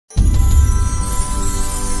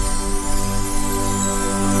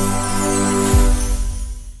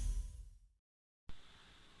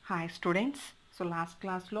Hi students. So last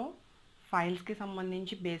క్లాస్లో ఫైల్స్కి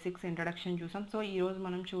సంబంధించి basics introduction చూసాం. సో ఈరోజు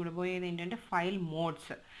మనం చూడబోయేది ఏంటంటే ఫైల్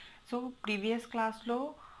మోడ్స్. సో ప్రీవియస్ క్లాస్లో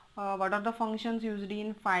what are the functions used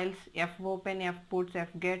in files, F open, F puts,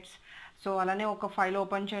 F gets. So అలానే ఒక ఫైల్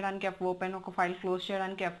ఓపెన్ చేయడానికి ఎఫ్ ఓపెన్, ఒక ఫైల్ క్లోజ్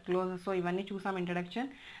చేయడానికి ఎఫ్ క్లోజ్. సో ఇవన్నీ చూసాం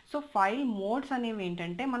ఇంట్రడక్షన్. సో ఫైల్ మోడ్స్ అనేవి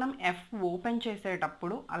ఏంటంటే మనం ఎఫ్ ఓపెన్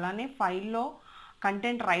చేసేటప్పుడు, అలానే ఫైల్లో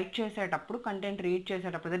కంటెంట్ రైట్ చేసేటప్పుడు, కంటెంట్ రీడ్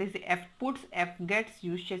చేసేటప్పుడు, that is F puts, F gets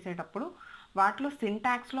use చేసేటప్పుడు వాటిలో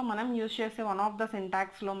సింటాక్స్లో మనం యూజ్ చేసే వన్ ఆఫ్ ద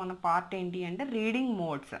సింటాక్స్లో మన పార్ట్ ఏంటి అంటే రీడింగ్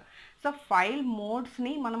మోడ్స్. సో ఫైల్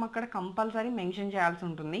మోడ్స్ని మనం అక్కడ కంపల్సరీ మెన్షన్ చేయాల్సి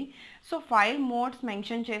ఉంటుంది. సో ఫైల్ మోడ్స్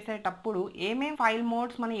మెన్షన్ చేసేటప్పుడు ఏమేమి ఫైల్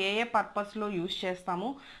మోడ్స్ మనం ఏ ఏ పర్పస్లో యూజ్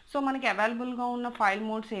చేస్తాము, సో మనకి అవైలబుల్గా ఉన్న ఫైల్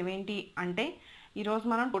మోడ్స్ ఏవేంటి అంటే ఈరోజు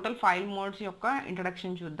మనం టోటల్ ఫైల్ మోడ్స్ యొక్క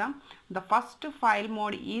ఇంట్రడక్షన్ చూద్దాం. The first file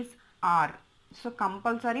mode is are. So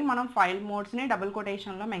compulsory మనం ఫైల్ మోడ్స్ని డబుల్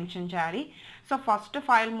కొటేషన్లో మెన్షన్ చేయాలి. So first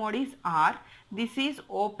file mode is are. This is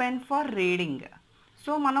open for reading.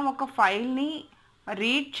 So మనం ఒక ఫైల్ని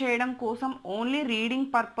రీడ్ చేయడం కోసం ఓన్లీ రీడింగ్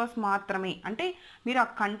పర్పస్ మాత్రమే, అంటే మీరు ఆ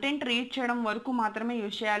కంటెంట్ రీడ్ చేయడం వరకు మాత్రమే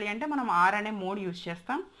యూజ్ చేయాలి అంటే మనం ఆర్ అనే మోడ్ యూజ్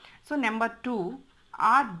చేస్తాం. So number 2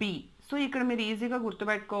 R B. So ఇక్కడ మీరు ఈజీగా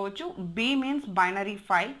గుర్తుపెట్టుకోవచ్చు. B means binary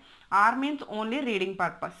file, are means only reading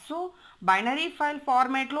purpose. So binary file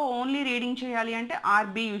ఫార్మాట్లో ఓన్లీ రీడింగ్ చేయాలి అంటే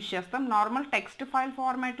ఆర్బి యూజ్ చేస్తాం. నార్మల్ టెక్స్ట్ ఫైల్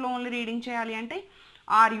ఫార్మాట్లో ఓన్లీ రీడింగ్ చేయాలి అంటే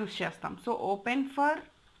ఆర్ యూజ్ చేస్తాం. So open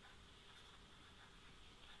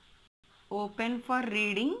for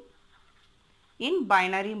reading in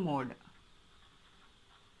binary mode.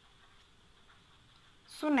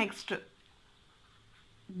 So next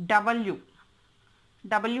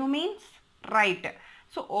W means write.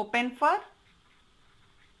 So open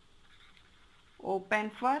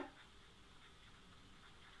for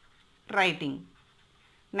writing.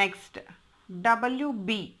 Next WB.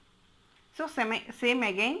 So same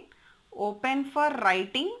again, open for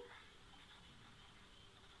writing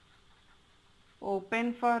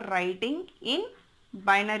in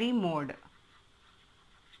binary mode.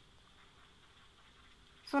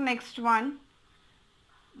 So next one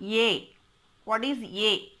A. What is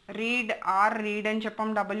A? Read, R read అని చెప్పాం,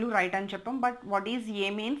 W write అని చెప్పాం. But what is A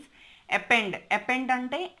means append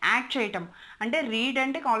అంటే add చేయటం. అంటే read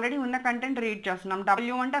అంటే already ఉన్న content read చేస్తున్నాం,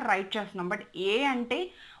 W అంటే రైట్ చేస్తున్నాం. బట్ A అంటే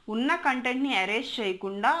ఉన్న కంటెంట్ని ఎరేజ్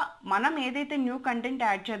చేయకుండా మనం ఏదైతే న్యూ కంటెంట్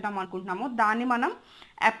యాడ్ చేద్దాం అనుకుంటున్నామో దాన్ని మనం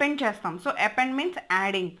అపెండ్ చేస్తాం. So append means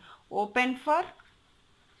adding. Open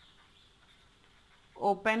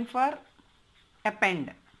for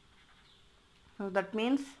append. So that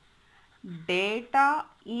means data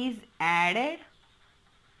is added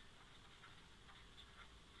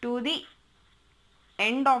to the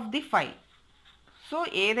end of the file. So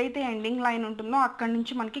ఏదైతే ఎండింగ్ లైన్ ఉంటుందో అక్కడి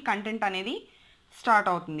నుంచి మనకి కంటెంట్ అనేది స్టార్ట్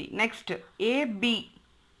అవుతుంది. Next AB.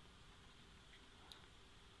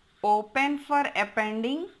 Open for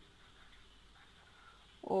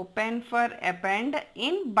append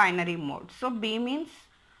in binary mode. So B means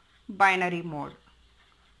binary mode.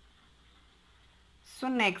 So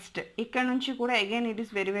next ఇక్కడ నుంచి కూడా again it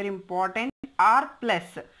is very important. Are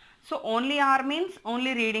plus. So only are means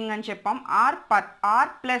only reading అని చెప్పాం. ఆర్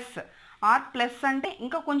ప్లస్ అంటే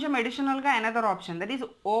ఇంకా కొంచెం అడిషనల్గా another option, that is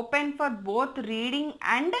open for both reading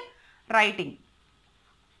and writing.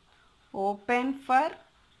 Open for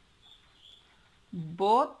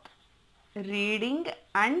both reading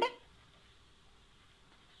and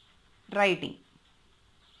writing.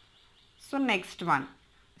 So next one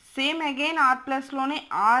same again are ప్లస్లోనే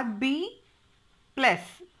RB plus.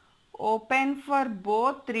 Open for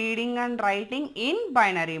both reading and writing in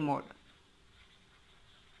binary mode.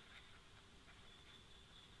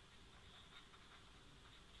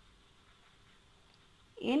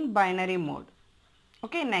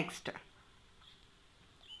 Okay. Next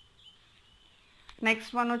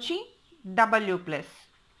one వచ్చి W plus.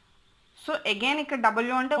 So again ఇక్కడ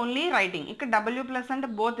W అంటే only writing, ఇక్కడ W plus అంటే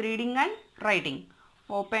both reading and writing.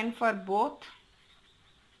 Open for both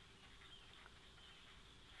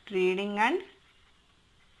reading and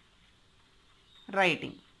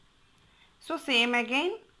writing. So same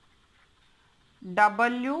again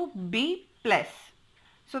WB plus.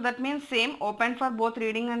 So that means same, open for both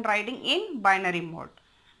reading and writing in binary mode.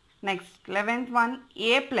 Next 11th one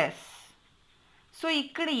A plus. So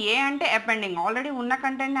ఇక్కడ ఏ అంటే appending, already ఉన్న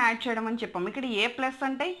కంటెంట్ని add చేయడం అని చెప్పాం. ఇక్కడ ఏ plus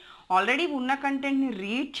అంటే already ఉన్న కంటెంట్ని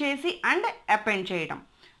రీడ్ చేసి అండ్ అపెండ్ చేయడం.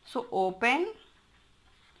 So open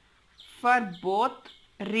for both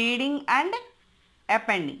reading and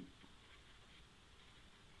appending.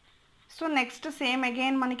 So next same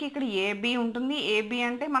again మనకి ఇక్కడ ఏబి ఉంటుంది. ఏబి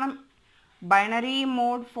అంటే మనం బైనరీ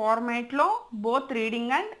మోడ్ ఫార్మాట్లో both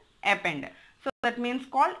reading and append. So that means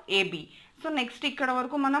called AB. So next ఇక్కడ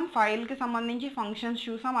వరకు మనం ఫైల్కి సంబంధించి ఫంక్షన్స్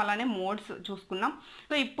చూసాం, అలానే మోడ్స్ చూసుకున్నాం.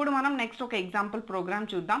 సో ఇప్పుడు మనం నెక్స్ట్ ఒక ఎగ్జాంపుల్ ప్రోగ్రామ్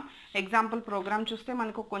చూద్దాం. ఎగ్జాంపుల్ ప్రోగ్రామ్ చూస్తే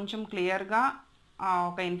మనకు కొంచెం క్లియర్గా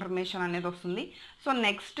ఒక ఇన్ఫర్మేషన్ అనేది వస్తుంది. So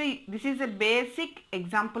next this is a basic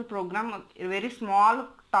example programme, very small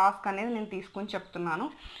task అనేది నేను తీసుకొని చెప్తున్నాను.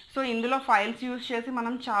 సో ఇందులో ఫైల్స్ యూజ్ చేసి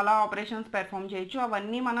మనం చాలా ఆపరేషన్స్ పెర్ఫామ్ చేయొచ్చు.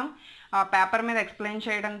 అవన్నీ మనం పేపర్ మీద ఎక్స్ప్లెయిన్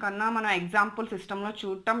చేయడం కన్నా మనం ఎగ్జాంపుల్ సిస్టంలో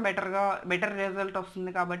చూడటం బెటర్ రిజల్ట్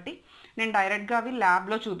వస్తుంది. కాబట్టి నేను డైరెక్ట్గా అవి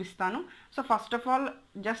ల్యాబ్లో చూపిస్తాను. So first of all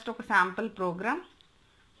just ఒక sample programme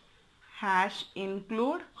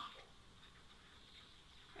 #include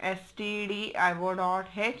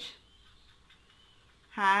stdio.h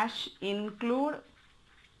 #include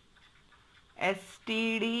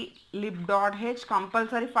stdlib.h.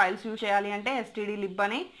 Compulsory files use చేయాలి అంటే stdlib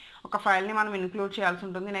అనే ఒక ఫైల్ని మనం ఇన్క్లూడ్ చేయాల్సి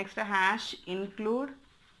ఉంటుంది. Next #include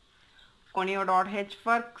conio.h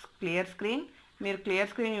for clear screen. మీరు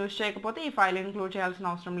క్లియర్ స్క్రీన్ యూజ్ చేయకపోతే ఈ ఫైల్ ఇన్క్లూడ్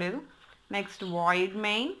చేయాల్సిన అవసరం లేదు. Next void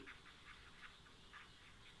main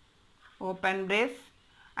open brace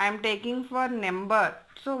I'm taking for number.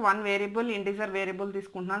 So one variable integer variable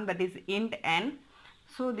తీసుకుంటున్నాను, that is int n.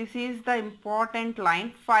 So this is the important line.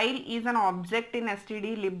 File is an object in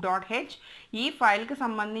stdlib.h. ఈ ఫైల్కి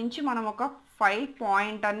సంబంధించి మనం ఒక file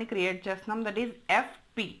పాయింటర్ని create చేస్తున్నాం, that is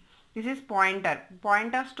fp. This is pointer.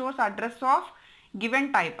 Pointer stores address of given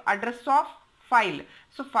type, address of file.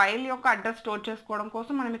 So file యొక్క address store చేసుకోవడం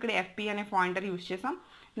కోసం మనం ఇక్కడ fp అనే పాయింటర్ యూజ్ చేసాం.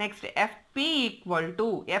 Next fp equal to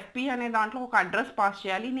fp అనే దాంట్లో ఒక అడ్రస్ పాస్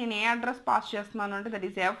చేయాలి. నేను ఏ అడ్రస్ పాస్ చేస్తున్నాను అంటే that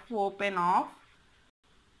is fopen of,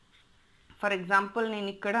 for example నేను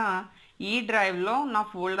ఇక్కడ ఈ డ్రైవ్లో నా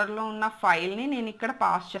ఫోల్డర్లో ఉన్న ఫైల్ని నేను ఇక్కడ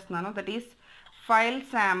పాస్ చేస్తున్నాను, that is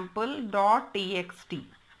filesample.txt.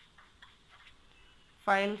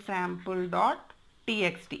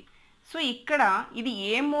 filesample.txt. So ఇక్కడ ఇది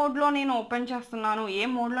ఏ మోడ్లో నేను ఓపెన్ చేస్తున్నాను, ఏ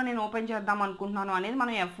మోడ్లో నేను ఓపెన్ చేద్దాం అనుకుంటున్నాను అనేది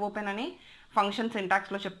మనం fopen అనే ఫంక్షన్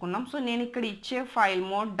సింటాక్స్లో చెప్పుకున్నాం. సో నేను ఇక్కడ ఇచ్చే file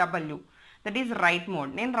mode w, that is right mode.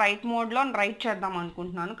 నేను రైట్ మోడ్లో రైట్ చేద్దాం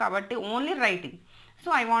అనుకుంటున్నాను కాబట్టి only writing. So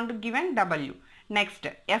I want give an w. Next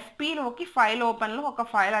fpలోకి file ఓపెన్లో ఒక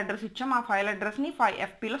ఫైల్ అడ్రస్ ఇచ్చాం, ఆ ఫైల్ అడ్రస్ని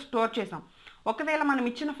fpలో స్టోర్ చేసాం. ఒకవేళ మనం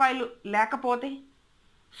ఇచ్చిన ఫైల్ లేకపోతే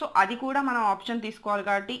సో అది కూడా మనం ఆప్షన్ తీసుకోవాలి.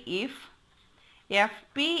 కాబట్టి if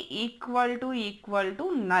fp equal to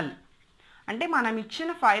null, అంటే మనం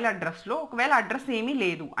ఇచ్చిన ఫైల్ అడ్రస్లో ఒకవేళ అడ్రస్ ఏమీ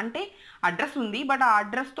లేదు, అంటే అడ్రస్ ఉంది బట్ ఆ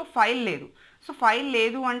అడ్రస్తో ఫైల్ లేదు. సో ఫైల్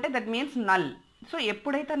లేదు అంటే దట్ మీన్స్ నల్. సో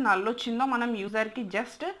ఎప్పుడైతే నల్ వచ్చిందో మనం యూజర్కి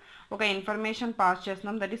జస్ట్ ఒక ఇన్ఫర్మేషన్ పాస్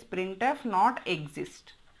చేస్తున్నాం, that is printf not exist.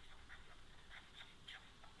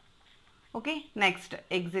 Okay, next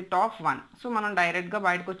exit of 1. So మనం డైరెక్ట్గా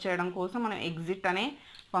బయటకు వచ్చేయడం కోసం మనం ఎగ్జిట్ అనే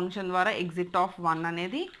ఫంక్షన్ ద్వారా ఎగ్జిట్ ఆఫ్ 1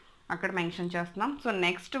 అనేది అక్కడ మెన్షన్ చేస్తున్నాం. సో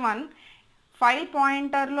నెక్స్ట్ వన్, ఫైల్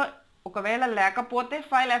పాయింటర్లో ఒకవేళ లేకపోతే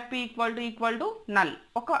file fp equal to null.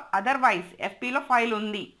 ఒక అదర్వైజ్ fpలో ఫైల్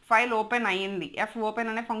ఉంది, ఫైల్ ఓపెన్ అయ్యింది, fopen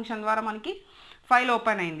అనే ఫంక్షన్ ద్వారా మనకి ఫైల్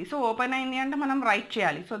ఓపెన్ అయింది. సో ఓపెన్ అయింది అంటే మనం రైట్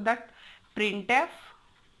చేయాలి. So that printf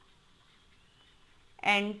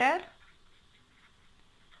enter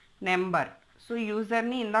number. So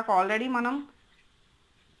యూజర్ని ఇందాక ఆల్రెడీ మనం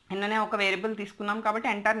నిన్ననే ఒక వేరియబుల్ తీసుకున్నాం కాబట్టి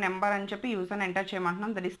ఎంటర్ నెంబర్ అని చెప్పి యూజర్ని enter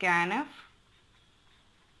చేయమంటున్నాం, that is scanf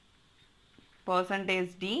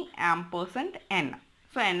 %d %n.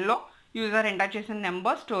 So nలో user enter చేసిన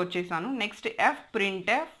నెంబర్ స్టోర్ చేశాను. నెక్స్ట్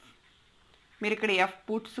printf, మీరు ఇక్కడ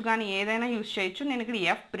puts కానీ ఏదైనా యూజ్ చేయొచ్చు, నేను ఇక్కడ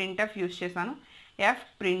printf యూజ్ చేశాను,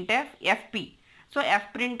 printf fp. సో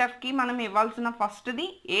printfకి మనం ఇవ్వాల్సిన ఫస్ట్ది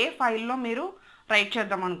ఏ ఫైల్లో మీరు రైట్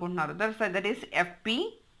చేద్దాం అనుకుంటున్నారు, that is fp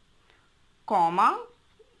comma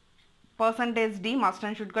 %d must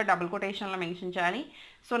and షుడ్గా double కొటేషన్లో mention చేయాలి.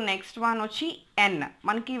 సో నెక్స్ట్ వన్ వచ్చి n,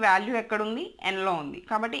 మనకి వాల్యూ ఎక్కడుంది, nలో ఉంది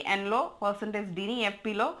కాబట్టి nలో %dని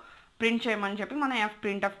fpలో ప్రింట్ చేయమని చెప్పి మనం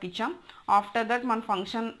printfకి ఇచ్చాం. ఆఫ్టర్ దట్ మన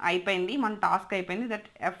ఫంక్షన్ అయిపోయింది, మన టాస్క్ అయిపోయింది, that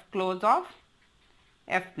close of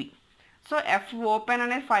fp. So fopen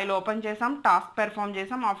అనేది ఫైల్ ఓపెన్ చేసాం, టాస్క్ పెర్ఫామ్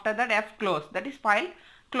చేసాం. After that close, that is file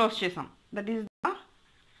close చేసాం, that is the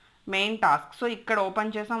main task. So ఇక్కడ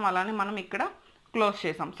ఓపెన్ చేసాం, అలానే మనం ఇక్కడ క్లోజ్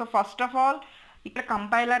చేసాం. సో ఫస్ట్ ఆఫ్ ఆల్ ఇక్కడ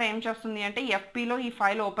కంపైలర్ ఏం చేస్తుంది అంటే fpలో ఈ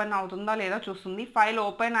ఫైల్ ఓపెన్ అవుతుందా లేదా చూస్తుంది. ఫైల్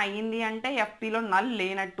ఓపెన్ అయ్యింది అంటే fpలో నల్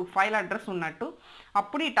లేనట్టు, ఫైల్ అడ్రస్ ఉన్నట్టు.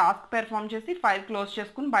 అప్పుడు ఈ టాస్క్ పెర్ఫామ్ చేసి ఫైల్ క్లోజ్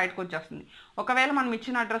చేసుకుని బయటకు వచ్చేస్తుంది. ఒకవేళ మనం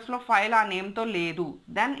ఇచ్చిన అడ్రస్లో ఫైల్ ఆ నేమ్తో లేదు,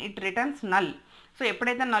 then it returns null. So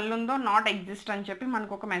ఎప్పుడైతే నల్ ఉందో నాట్ ఎగ్జిస్ట్ అని చెప్పి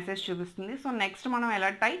మనకు ఒక మెసేజ్ చూపిస్తుంది. సో నెక్స్ట్ మనం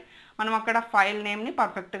అలర్ట్ అయ్యి మనం అక్కడ ఫైల్ నేమ్ని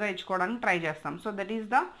పర్ఫెక్ట్గా ఇచ్చుకోవడానికి ట్రై చేస్తాం. So that is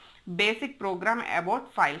the basic programme about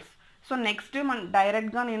files. So next మన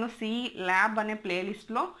డైరెక్ట్గా నేను సి ల్యాబ్ అనే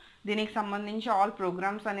ప్లేలిస్ట్లో దీనికి సంబంధించి ఆల్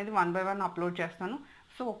ప్రోగ్రామ్స్ అనేది 1 by 1 అప్లోడ్ చేస్తాను.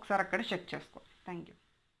 సో ఒకసారి అక్కడ చెక్ చేసుకో. Thank you.